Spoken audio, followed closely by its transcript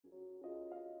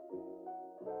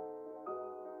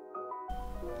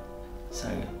So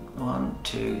 1,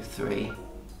 2, 3.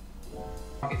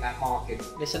 That market.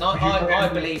 Listen, I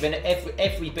believe in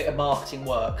every bit of marketing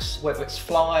works, whether it's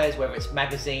flyers, whether it's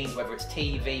magazines, whether it's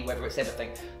TV, whether it's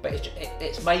everything. But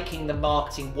it's making the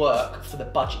marketing work for the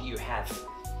budget you have.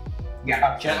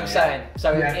 Yeah. Do you know what I'm saying?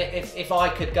 So if I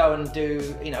could go and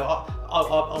do, you know,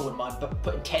 I wouldn't mind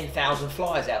putting 10,000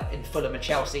 flyers out in Fulham and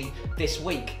Chelsea this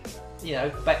week, you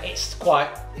know, but it's quite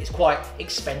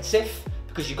expensive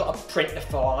because you've got to print the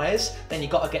flyers, then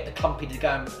you've got to get the company to go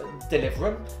and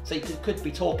deliver them. So you could be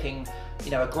talking,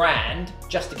 you know, $1,000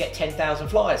 just to get 10,000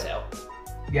 flyers out.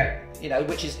 Yeah. You know,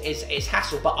 which is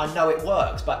hassle, but I know it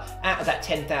works. But out of that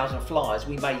 10,000 flyers,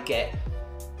 we may get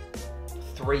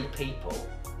 3 people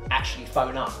actually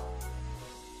phone up.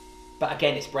 But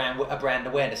again, it's brand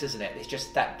awareness, isn't it? It's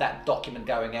just that document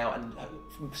going out and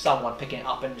someone picking it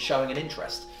up and showing an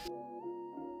interest.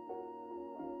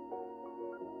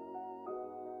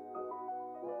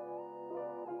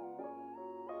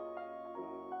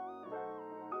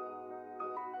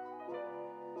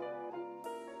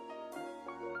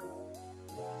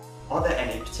 Are there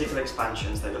any particular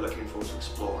expansions that you're looking forward to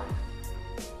exploring?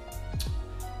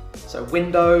 So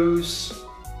windows,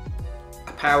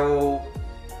 apparel,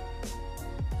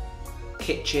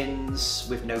 kitchens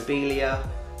with Nobilia.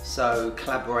 So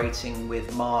collaborating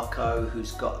with Marco,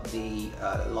 who's got the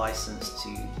license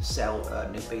to sell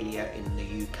Nobilia in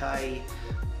the UK.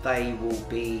 They will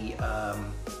be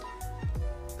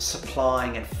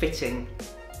supplying and fitting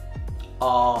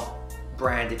our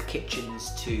branded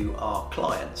kitchens to our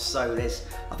clients. So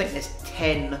I think there's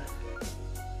 10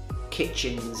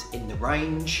 kitchens in the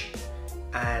range,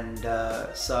 and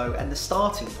the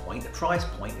starting point, the price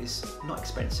point is not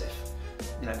expensive.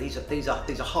 You know, these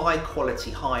are high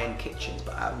quality, high end kitchens,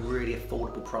 but at really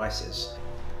affordable prices.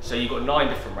 So you've got 9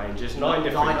 different ranges, nine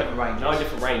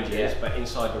different ranges, yeah. But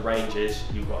inside the ranges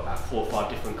you've got about 4 or 5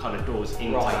 different kind of doors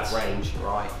into that range.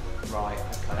 Right,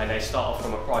 okay. And they start off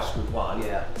from a price group 1,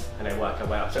 yeah, and they work their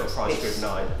way up to a price group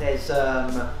 9. There's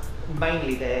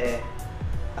mainly they're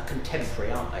a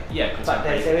contemporary, aren't they? Yeah,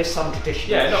 contemporary. But there is some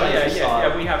traditional.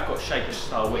 Yeah, we have got shaker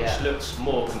style, which looks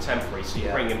more contemporary, so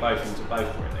you're bringing both into both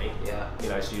really. Yeah. You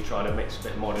know, so you're trying to mix a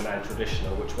bit modern and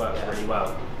traditional, which works really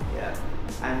well. Yeah.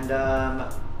 And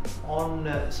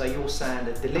so you're saying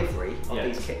the delivery of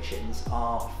these kitchens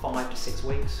are 5 to 6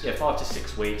 weeks? Yeah, 5 to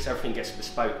 6 weeks. Everything gets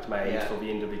bespoke made for the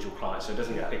individual client, so it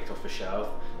doesn't get picked off the shelf.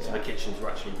 So the kitchens will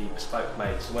actually be bespoke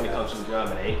made. So when it comes from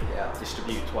Germany,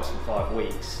 distributed to us in 5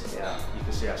 weeks. Yeah. You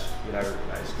can see us, you know,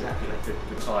 it's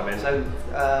good timing. So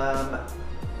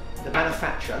the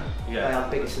manufacturer, they are the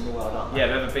biggest in the world, aren't they? Yeah,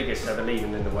 they're the biggest, they're the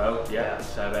leading in the world,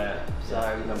 so they're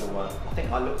number 1. I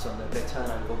think I looked on their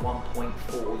turnover,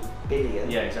 1.4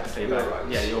 billion. Yeah, exactly. Euros.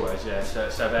 Yeah, euros, yeah.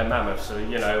 So they're mammoth, so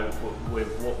you know, with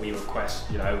what we request,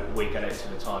 you know, we get it to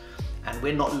the time. And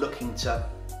we're not looking to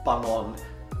bung on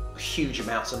huge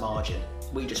amounts of margin.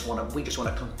 We just want to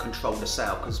control the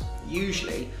sale, because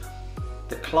usually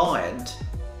the client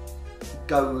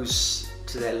goes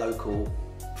to their local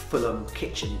Fulham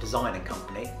kitchen designing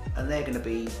company and they're going to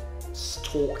be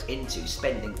talked into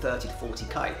spending 30 to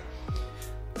 40k.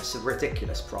 That's a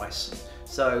ridiculous price.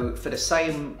 So for the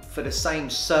same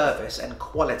service and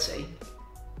quality,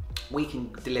 we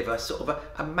can deliver sort of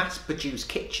a mass-produced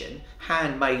kitchen,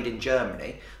 handmade in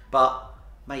Germany, but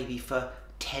maybe for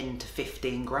 10 to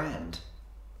 15 grand,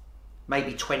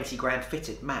 maybe 20 grand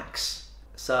fitted max.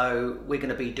 So we're going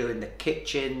to be doing the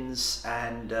kitchens,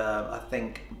 and I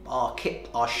think our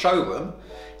showroom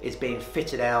is being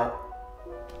fitted out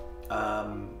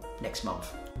next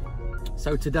month.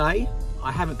 So today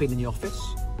I haven't been in the office.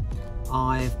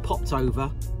 I've popped over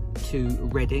to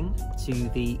Reading to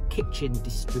the kitchen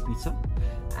distributor,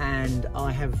 and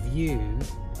I have viewed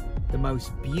the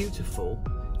most beautiful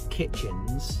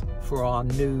kitchens for our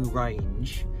new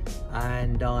range,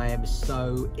 and I am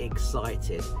so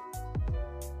excited.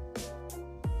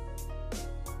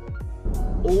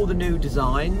 All the new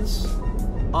designs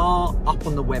are up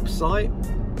on the website,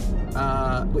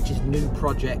 which is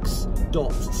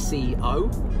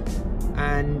newprojects.co,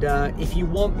 and if you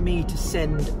want me to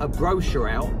send a brochure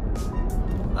out,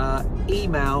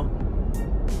 email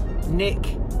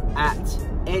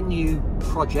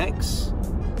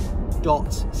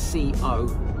nick@nuprojects.co,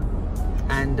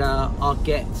 and I'll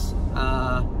get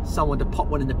someone to pop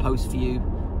one in the post for you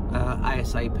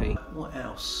ASAP. What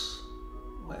else?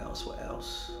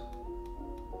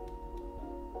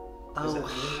 Oh,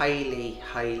 Hayley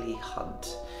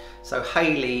Hunt. So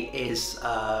Hayley is,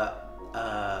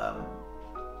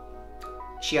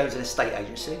 she owns an estate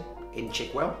agency in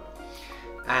Chigwell,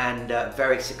 and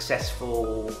very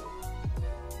successful.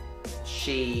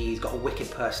 She's got a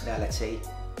wicked personality,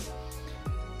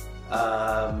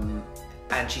 and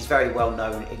she's very well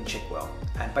known in Chigwell.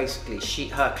 And basically,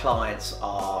 her clients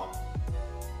are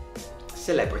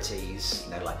celebrities,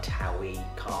 you know, like Towie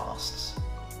casts,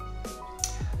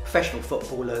 professional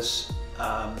footballers.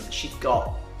 She's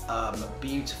got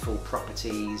beautiful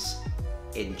properties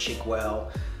in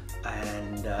Chigwell,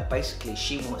 and basically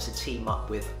she wants to team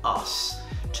up with us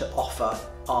to offer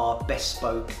our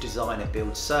bespoke designer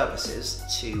build services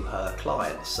to her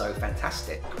clients. So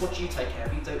fantastic. What do you take care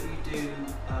of? You do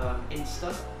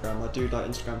Insta? I do like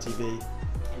Instagram TV,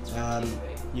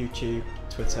 YouTube,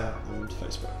 Twitter and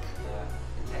Facebook. Yeah.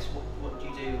 And Tess, what do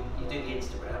you do? You do the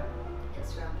Instagram?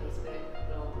 Instagram, Facebook,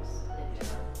 blogs,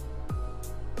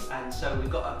 LinkedIn. And so we've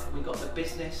got the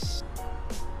business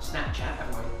Snapchat,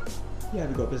 haven't we? Yeah,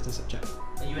 we've got a business Snapchat.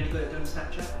 Are you any good at doing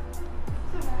Snapchat?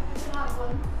 I don't have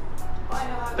one, but I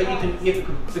know how But it you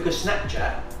can, because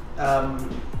Snapchat,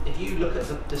 if you look at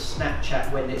the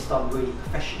Snapchat when it's done really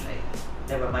professionally,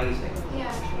 they're amazing,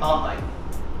 Yeah. aren't they?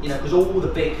 You know, because all the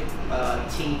big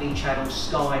TV channels,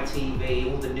 Sky TV,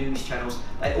 all the news channels,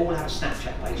 they all have a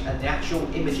Snapchat page, and the actual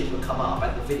images that come up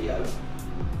and the video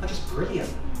are just brilliant.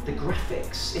 The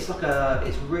graphics,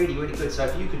 it's really, really good. So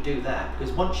if you could do that,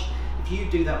 because if you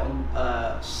do that on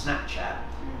Snapchat,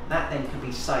 that then can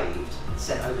be saved and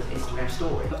sent over to Instagram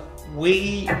story.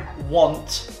 We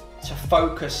want to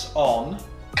focus on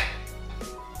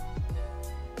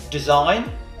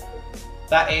design,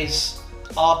 that is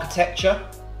architecture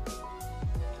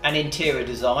and interior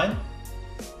design.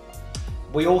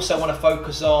 We also want to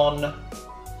focus on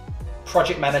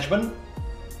project management.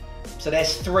 So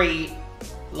there's 3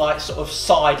 like sort of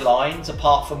sidelines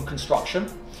apart from construction.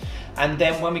 And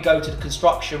then when we go to the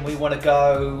construction, we want to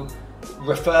go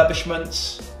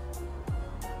refurbishments,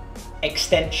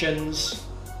 extensions,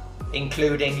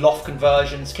 including loft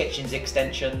conversions, kitchens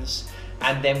extensions,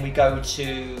 and then we go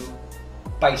to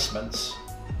basements.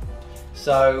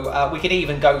 So we can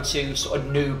even go to sort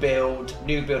of new build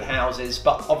houses,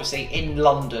 but obviously in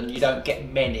London you don't get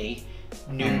many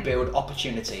new build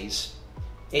opportunities.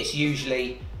 It's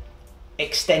usually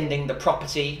extending the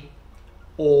property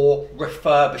or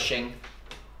refurbishing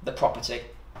the property.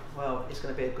 Well, it's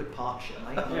going to be a good partnership,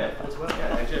 mate. Yeah, as well.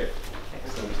 Yeah, I do.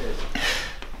 Excellent. Cheers.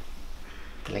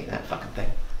 Delete that fucking thing.